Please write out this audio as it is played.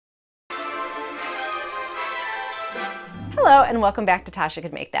Hello and welcome back to Tasha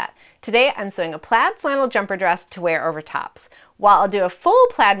Could Make That. Today I'm sewing a plaid flannel jumper dress to wear over tops. While I'll do a full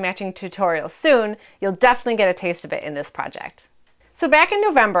plaid matching tutorial soon, you'll definitely get a taste of it in this project. So back in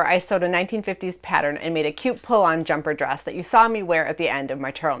November I sewed a 1950s pattern and made a cute pull-on jumper dress that you saw me wear at the end of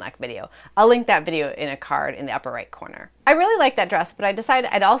my turtleneck video. I'll link that video in a card in the upper right corner. I really like that dress, but I decided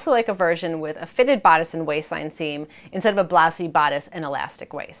I'd also like a version with a fitted bodice and waistline seam instead of a blousy bodice and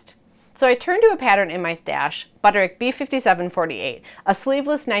elastic waist. So I turned to a pattern in my stash, Butterick B5748, a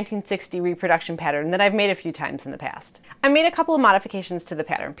sleeveless 1960 reproduction pattern that I've made a few times in the past. I made a couple of modifications to the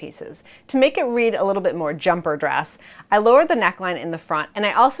pattern pieces. To make it read a little bit more jumper dress, I lowered the neckline in the front and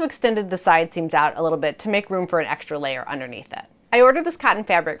I also extended the side seams out a little bit to make room for an extra layer underneath it. I ordered this cotton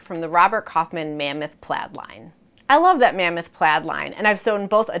fabric from the Robert Kaufman Mammoth plaid line. I love that Mammoth plaid line, and I've sewn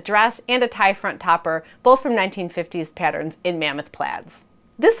both a dress and a tie front topper, both from 1950s patterns in Mammoth plaids.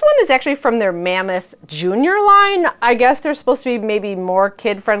 This one is actually from their Mammoth Junior line. I guess there's supposed to be maybe more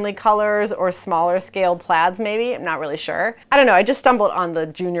kid-friendly colors or smaller scale plaids maybe. I'm not really sure. I don't know, I just stumbled on the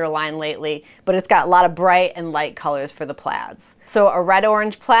Junior line lately, but it's got a lot of bright and light colors for the plaids. So a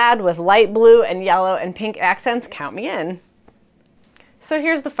red-orange plaid with light blue and yellow and pink accents, count me in. So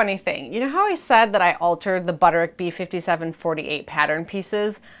here's the funny thing. You know how I said that I altered the Butterick B5748 pattern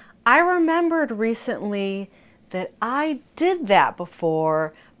pieces? I remembered recently that I did that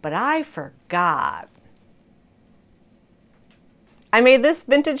before, but I forgot. I made this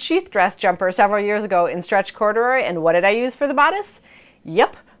vintage sheath dress jumper several years ago in stretch corduroy, and what did I use for the bodice?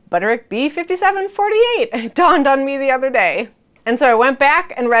 Yep, Butterick B5748. It dawned on me the other day. And so I went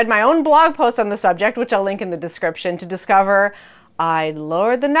back and read my own blog post on the subject, which I'll link in the description, to discover I'd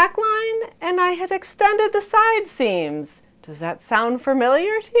lowered the neckline and I had extended the side seams. Does that sound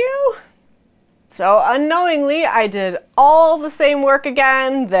familiar to you? So unknowingly, I did all the same work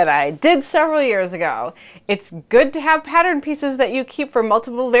again that I did several years ago. It's good to have pattern pieces that you keep for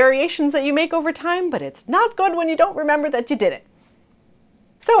multiple variations that you make over time, but it's not good when you don't remember that you did it.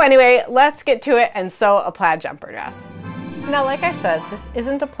 So anyway, let's get to it and sew a plaid jumper dress. Now, like I said, this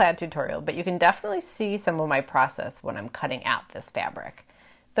isn't a plaid tutorial, but you can definitely see some of my process when I'm cutting out this fabric.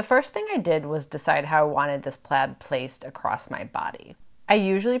 The first thing I did was decide how I wanted this plaid placed across my body. I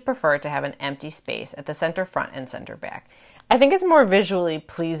usually prefer to have an empty space at the center front and center back. I think it's more visually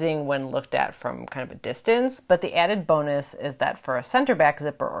pleasing when looked at from kind of a distance, but the added bonus is that for a center back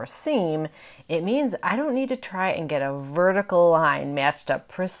zipper or seam, it means I don't need to try and get a vertical line matched up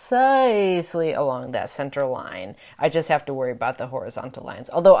precisely along that center line. I just have to worry about the horizontal lines,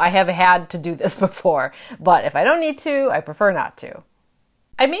 although I have had to do this before, but if I don't need to, I prefer not to.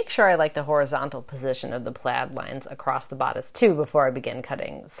 I make sure I like the horizontal position of the plaid lines across the bodice too before I begin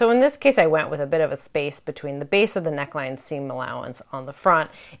cutting. So in this case I went with a bit of a space between the base of the neckline seam allowance on the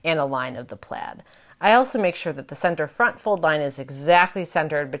front and a line of the plaid. I also make sure that the center front fold line is exactly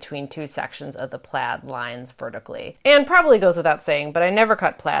centered between two sections of the plaid lines vertically. And probably goes without saying, but I never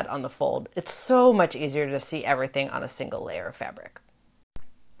cut plaid on the fold. It's so much easier to see everything on a single layer of fabric.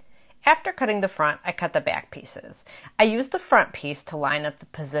 After cutting the front, I cut the back pieces. I used the front piece to line up the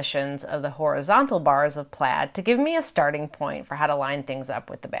positions of the horizontal bars of plaid to give me a starting point for how to line things up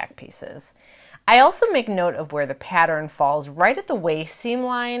with the back pieces. I also make note of where the pattern falls right at the waist seam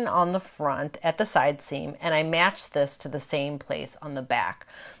line on the front at the side seam, and I match this to the same place on the back.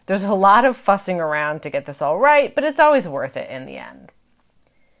 There's a lot of fussing around to get this all right, but it's always worth it in the end.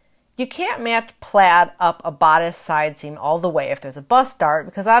 You can't match plaid up a bodice side seam all the way if there's a bust dart,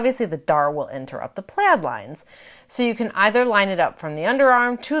 because obviously the dart will interrupt the plaid lines. So you can either line it up from the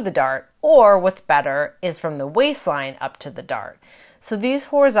underarm to the dart, or what's better is from the waistline up to the dart. So these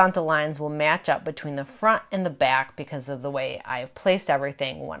horizontal lines will match up between the front and the back because of the way I've placed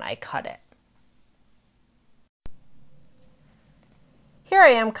everything when I cut it. Here I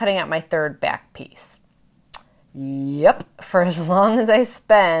am cutting out my third back piece. Yep, for as long as I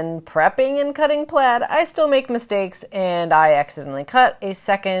spend prepping and cutting plaid, I still make mistakes and I accidentally cut a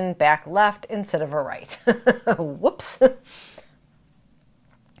second back left instead of a right. Whoops.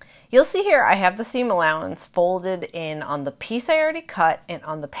 You'll see here I have the seam allowance folded in on the piece I already cut and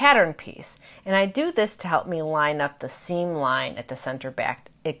on the pattern piece. And I do this to help me line up the seam line at the center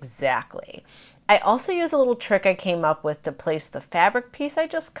back exactly. I also use a little trick I came up with to place the fabric piece I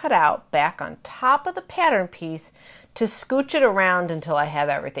just cut out back on top of the pattern piece to scooch it around until I have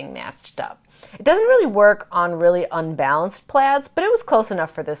everything matched up. It doesn't really work on really unbalanced plaids, but it was close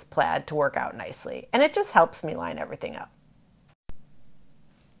enough for this plaid to work out nicely, and it just helps me line everything up.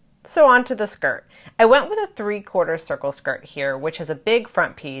 So on to the skirt. I went with a 3/4 circle skirt here, which has a big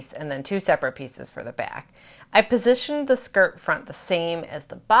front piece and then two separate pieces for the back. I positioned the skirt front the same as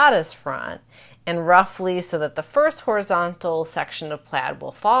the bodice front, and roughly so that the first horizontal section of plaid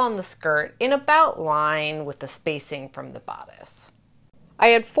will fall on the skirt in about line with the spacing from the bodice. I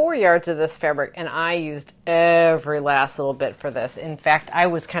had 4 yards of this fabric and I used every last little bit for this. In fact, I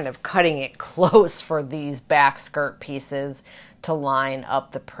was kind of cutting it close for these back skirt pieces to line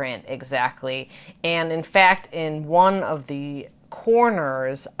up the print exactly. And in fact, in one of the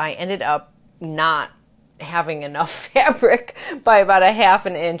corners, I ended up not having enough fabric by about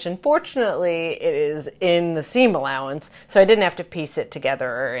 1/2 inch. Unfortunately, it is in the seam allowance, so I didn't have to piece it together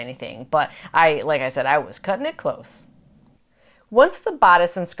or anything. But like I said, I was cutting it close. Once the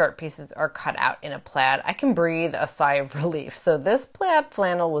bodice and skirt pieces are cut out in a plaid, I can breathe a sigh of relief. So this plaid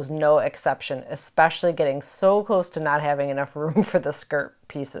flannel was no exception, especially getting so close to not having enough room for the skirt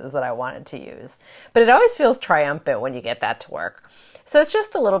pieces that I wanted to use. But it always feels triumphant when you get that to work. So it's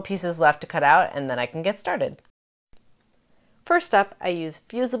just the little pieces left to cut out and then I can get started. First up, I use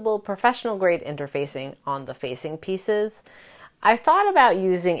fusible professional grade interfacing on the facing pieces. I thought about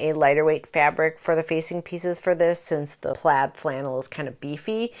using a lighter weight fabric for the facing pieces for this since the plaid flannel is kind of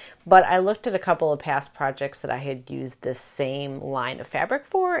beefy, but I looked at a couple of past projects that I had used this same line of fabric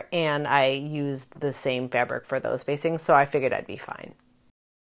for, and I used the same fabric for those facings, so I figured I'd be fine.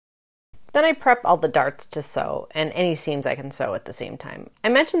 Then I prep all the darts to sew, and any seams I can sew at the same time. I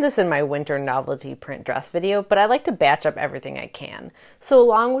mentioned this in my winter novelty print dress video, but I like to batch up everything I can. So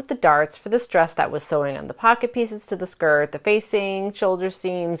along with the darts for this dress that was sewing on the pocket pieces to the skirt, the facing, shoulder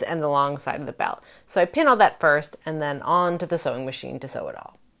seams, and the long side of the belt. So I pin all that first, and then on to the sewing machine to sew it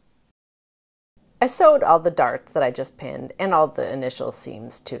all. I sewed all the darts that I just pinned and all the initial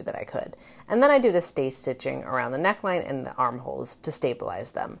seams too that I could. And then I do the stay stitching around the neckline and the armholes to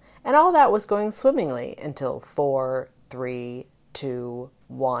stabilize them. And all that was going swimmingly until 4, 3, 2,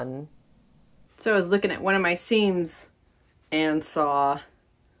 1. So I was looking at one of my seams and saw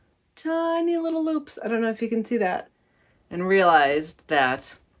tiny little loops. I don't know if you can see that. And realized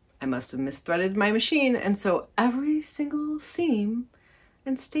that I must have misthreaded my machine. And so every single seam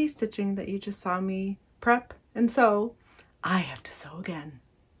and stay stitching that you just saw me prep and sew, I have to sew again.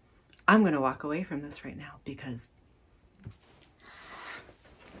 I'm gonna walk away from this right now because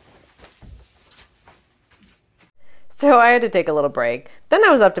so I had to take a little break. Then I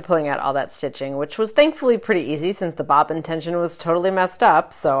was up to pulling out all that stitching, which was thankfully pretty easy since the bobbin tension was totally messed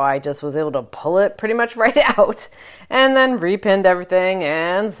up, so I just was able to pull it pretty much right out, and then repinned everything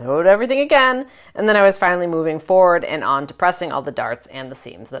and sewed everything again, and then I was finally moving forward and on to pressing all the darts and the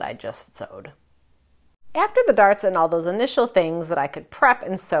seams that I just sewed. After the darts and all those initial things that I could prep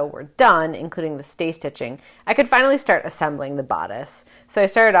and sew were done, including the stay stitching, I could finally start assembling the bodice. So I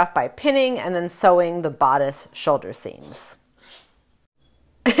started off by pinning and then sewing the bodice shoulder seams.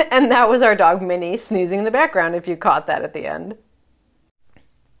 And that was our dog Minnie sneezing in the background if you caught that at the end.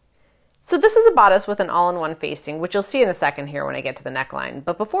 So this is a bodice with an all-in-one facing, which you'll see in a second here when I get to the neckline.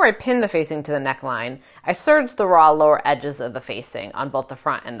 But before I pin the facing to the neckline, I serged the raw lower edges of the facing on both the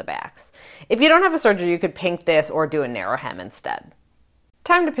front and the backs. If you don't have a serger, you could pink this or do a narrow hem instead.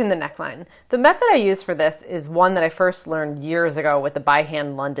 Time to pin the neckline. The method I use for this is one that I first learned years ago with the By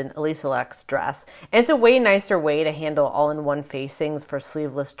Hand London Elisa Lex dress. And it's a way nicer way to handle all-in-one facings for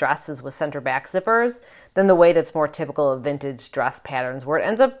sleeveless dresses with center back zippers than the way that's more typical of vintage dress patterns, where it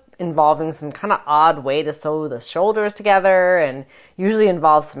ends up involving some kind of odd way to sew the shoulders together and usually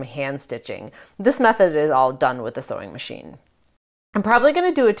involves some hand stitching. This method is all done with the sewing machine. I'm probably going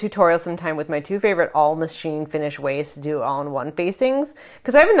to do a tutorial sometime with my two favorite all machine finish ways to do all-in-one facings,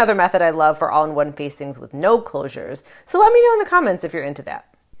 because I have another method I love for all-in-one facings with no closures, so let me know in the comments if you're into that.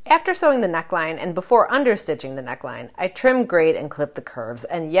 After sewing the neckline and before understitching the neckline, I trim, grade, and clip the curves.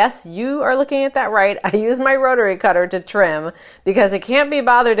 And yes, you are looking at that right. I use my rotary cutter to trim because I can't be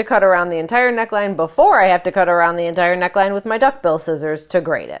bothered to cut around the entire neckline before I have to cut around the entire neckline with my duckbill scissors to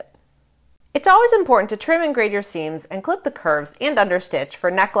grade it. It's always important to trim and grade your seams and clip the curves and understitch for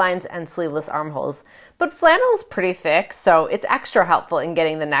necklines and sleeveless armholes, but flannel is pretty thick, so it's extra helpful in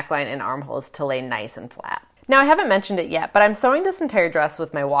getting the neckline and armholes to lay nice and flat. Now, I haven't mentioned it yet, but I'm sewing this entire dress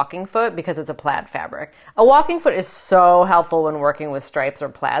with my walking foot because it's a plaid fabric. A walking foot is so helpful when working with stripes or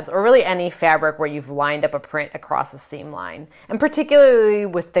plaids, or really any fabric where you've lined up a print across a seam line, and particularly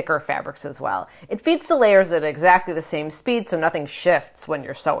with thicker fabrics as well. It feeds the layers at exactly the same speed so nothing shifts when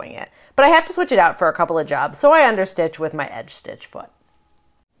you're sewing it. But I have to switch it out for a couple of jobs, so I understitch with my edge stitch foot.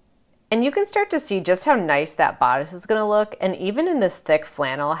 And you can start to see just how nice that bodice is going to look, and even in this thick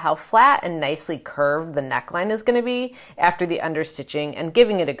flannel, how flat and nicely curved the neckline is going to be after the understitching and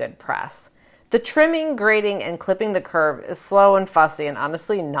giving it a good press. The trimming, grading, and clipping the curve is slow and fussy and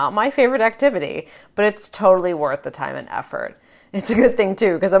honestly not my favorite activity, but it's totally worth the time and effort. It's a good thing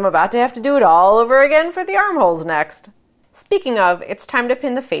too, because I'm about to have to do it all over again for the armholes next. Speaking of, it's time to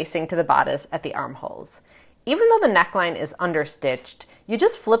pin the facing to the bodice at the armholes. Even though the neckline is understitched, you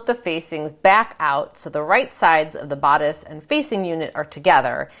just flip the facings back out so the right sides of the bodice and facing unit are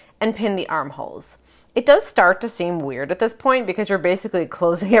together and pin the armholes. It does start to seem weird at this point because you're basically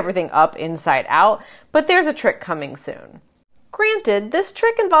closing everything up inside out, but there's a trick coming soon. Granted, this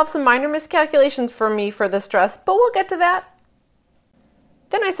trick involves some minor miscalculations for me for this dress, but we'll get to that.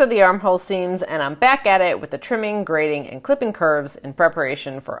 Then I sewed the armhole seams and I'm back at it with the trimming, grading, and clipping curves in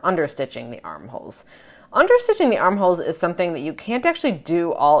preparation for understitching the armholes. Understitching the armholes is something that you can't actually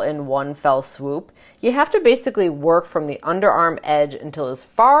do all in one fell swoop. You have to basically work from the underarm edge until as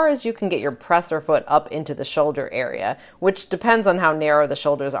far as you can get your presser foot up into the shoulder area, which depends on how narrow the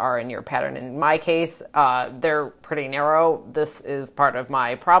shoulders are in your pattern. In my case, they're pretty narrow. This is part of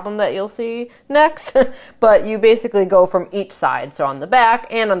my problem that you'll see next. But you basically go from each side, so on the back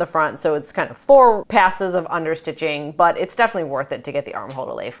and on the front, so it's kind of 4 passes of understitching, but it's definitely worth it to get the armhole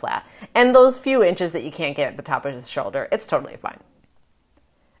to lay flat. And those few inches that you can't get at the top of his shoulder, it's totally fine.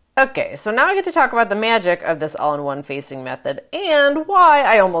 Okay, so now I get to talk about the magic of this all-in-one facing method and why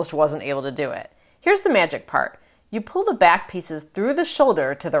I almost wasn't able to do it. Here's the magic part. You pull the back pieces through the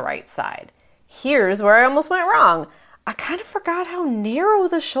shoulder to the right side. Here's where I almost went wrong. I kind of forgot how narrow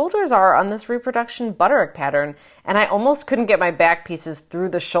the shoulders are on this Reproduction Butterick pattern, and I almost couldn't get my back pieces through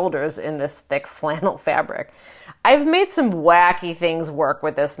the shoulders in this thick flannel fabric. I've made some wacky things work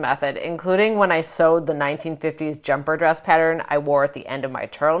with this method, including when I sewed the 1950s jumper dress pattern I wore at the end of my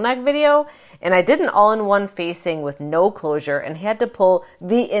turtleneck video, and I did an all-in-one facing with no closure and had to pull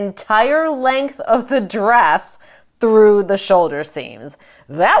the entire length of the dress through the shoulder seams.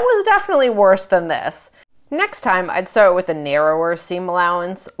 That was definitely worse than this. Next time, I'd sew it with a narrower seam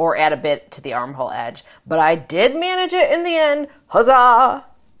allowance or add a bit to the armhole edge, but I did manage it in the end. Huzzah!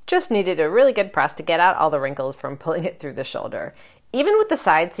 Just needed a really good press to get out all the wrinkles from pulling it through the shoulder. Even with the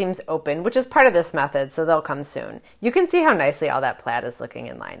side seams open, which is part of this method, so they'll come soon, you can see how nicely all that plaid is looking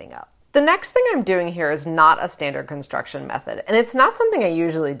and lining up. The next thing I'm doing here is not a standard construction method, and it's not something I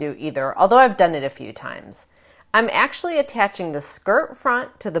usually do either, although I've done it a few times. I'm actually attaching the skirt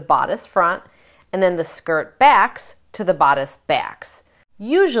front to the bodice front, and then the skirt backs to the bodice backs.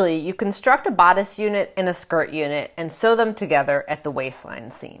 Usually, you construct a bodice unit and a skirt unit and sew them together at the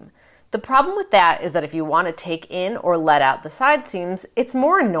waistline seam. The problem with that is that if you want to take in or let out the side seams, it's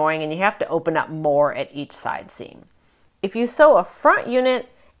more annoying and you have to open up more at each side seam. If you sew a front unit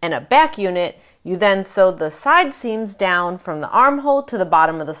and a back unit, you then sew the side seams down from the armhole to the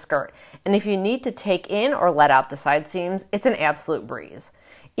bottom of the skirt. And if you need to take in or let out the side seams, it's an absolute breeze.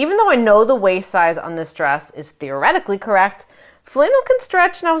 Even though I know the waist size on this dress is theoretically correct, flannel can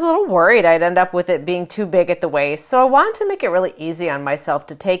stretch and I was a little worried I'd end up with it being too big at the waist, so I wanted to make it really easy on myself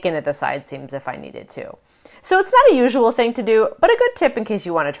to take in at the side seams if I needed to. So it's not a usual thing to do, but a good tip in case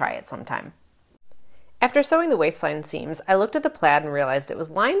you want to try it sometime. After sewing the waistline seams, I looked at the plaid and realized it was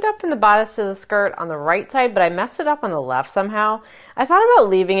lined up from the bodice to the skirt on the right side, but I messed it up on the left somehow. I thought about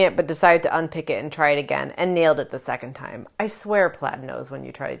leaving it, but decided to unpick it and try it again, and nailed it the second time. I swear plaid knows when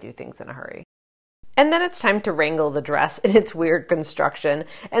you try to do things in a hurry. And then it's time to wrangle the dress in its weird construction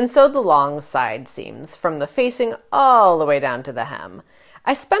and sew the long side seams from the facing all the way down to the hem.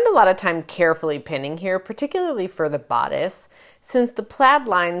 I spend a lot of time carefully pinning here, particularly for the bodice, since the plaid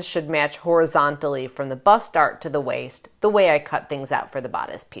lines should match horizontally from the bust dart to the waist, the way I cut things out for the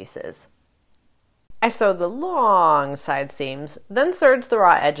bodice pieces. I sew the long side seams, then serge the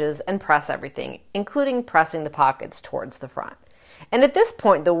raw edges and press everything, including pressing the pockets towards the front. And at this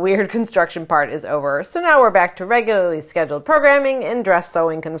point, the weird construction part is over, so now we're back to regularly scheduled programming and dress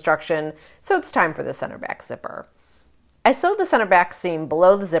sewing construction, so it's time for the center back zipper. I sew the center back seam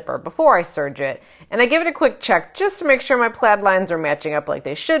below the zipper before I serge it, and I give it a quick check just to make sure my plaid lines are matching up like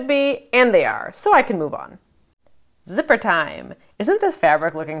they should be, and they are, so I can move on. Zipper time! Isn't this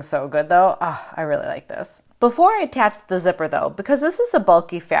fabric looking so good though? Oh, I really like this. Before I attach the zipper though, because this is a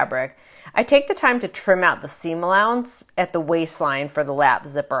bulky fabric, I take the time to trim out the seam allowance at the waistline for the lap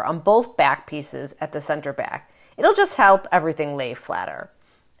zipper on both back pieces at the center back. It'll just help everything lay flatter.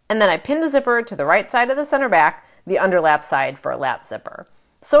 And then I pin the zipper to the right side of the center back, the underlap side for a lap zipper.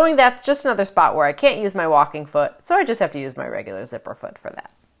 Sewing that's just another spot where I can't use my walking foot, so I just have to use my regular zipper foot for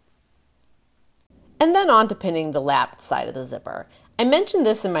that. And then on to pinning the lap side of the zipper. I mentioned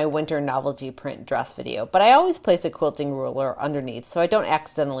this in my winter novelty print dress video, but I always place a quilting ruler underneath so I don't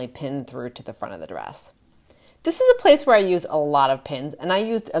accidentally pin through to the front of the dress. This is a place where I use a lot of pins, and I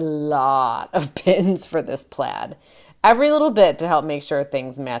used a lot of pins for this plaid. Every little bit to help make sure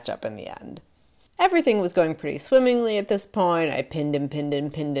things match up in the end. Everything was going pretty swimmingly at this point. I pinned and pinned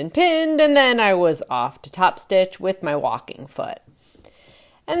and pinned and pinned, and then I was off to top stitch with my walking foot.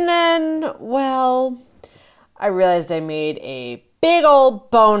 And then, well, I realized I made a big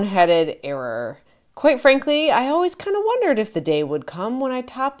old boneheaded error. Quite frankly, I always kind of wondered if the day would come when I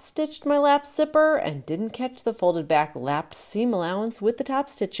top stitched my lap zipper and didn't catch the folded back lapped seam allowance with the top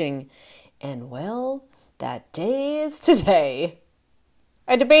stitching. And well, that day is today.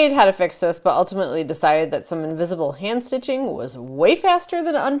 I debated how to fix this, but ultimately decided that some invisible hand stitching was way faster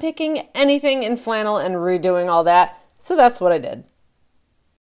than unpicking anything in flannel and redoing all that, so that's what I did.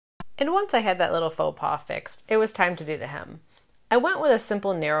 And once I had that little faux pas fixed, it was time to do the hem. I went with a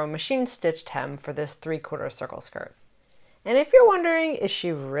simple narrow machine stitched hem for this 3/4 circle skirt. And if you're wondering, is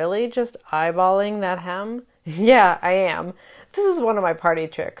she really just eyeballing that hem? Yeah, I am. This is one of my party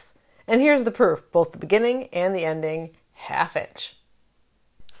tricks. And here's the proof, both the beginning and the ending, 1/2 inch.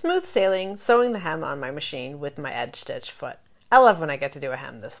 Smooth sailing, sewing the hem on my machine with my edge stitch foot. I love when I get to do a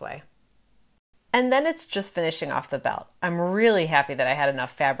hem this way. And then it's just finishing off the belt. I'm really happy that I had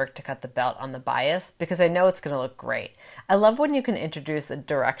enough fabric to cut the belt on the bias because I know it's going to look great. I love when you can introduce a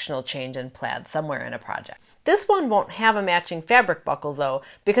directional change in plaid somewhere in a project. This one won't have a matching fabric buckle though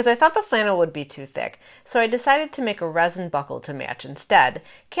because I thought the flannel would be too thick, so I decided to make a resin buckle to match instead,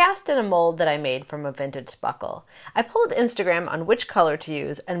 cast in a mold that I made from a vintage buckle. I pulled Instagram on which color to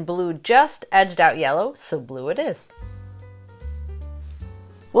use and blue just edged out yellow, so blue it is.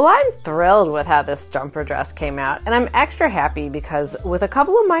 Well, I'm thrilled with how this jumper dress came out, and I'm extra happy because with a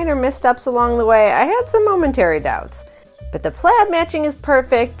couple of minor missteps along the way, I had some momentary doubts. But the plaid matching is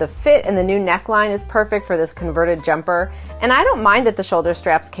perfect, the fit and the new neckline is perfect for this converted jumper, and I don't mind that the shoulder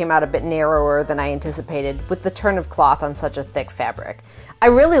straps came out a bit narrower than I anticipated with the turn of cloth on such a thick fabric. I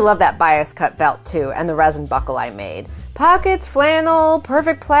really love that bias cut belt too, and the resin buckle I made. Pockets, flannel,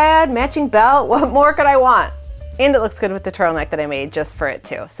 perfect plaid, matching belt, what more could I want? And it looks good with the turtleneck that I made just for it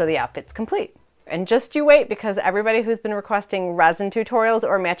too, so the outfit's complete. And just you wait, because everybody who's been requesting resin tutorials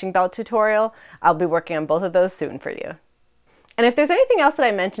or matching belt tutorial, I'll be working on both of those soon for you. And if there's anything else that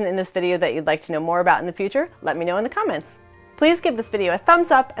I mentioned in this video that you'd like to know more about in the future, let me know in the comments. Please give this video a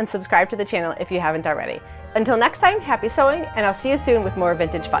thumbs up and subscribe to the channel if you haven't already. Until next time, happy sewing, and I'll see you soon with more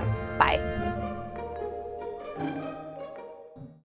vintage fun. Bye!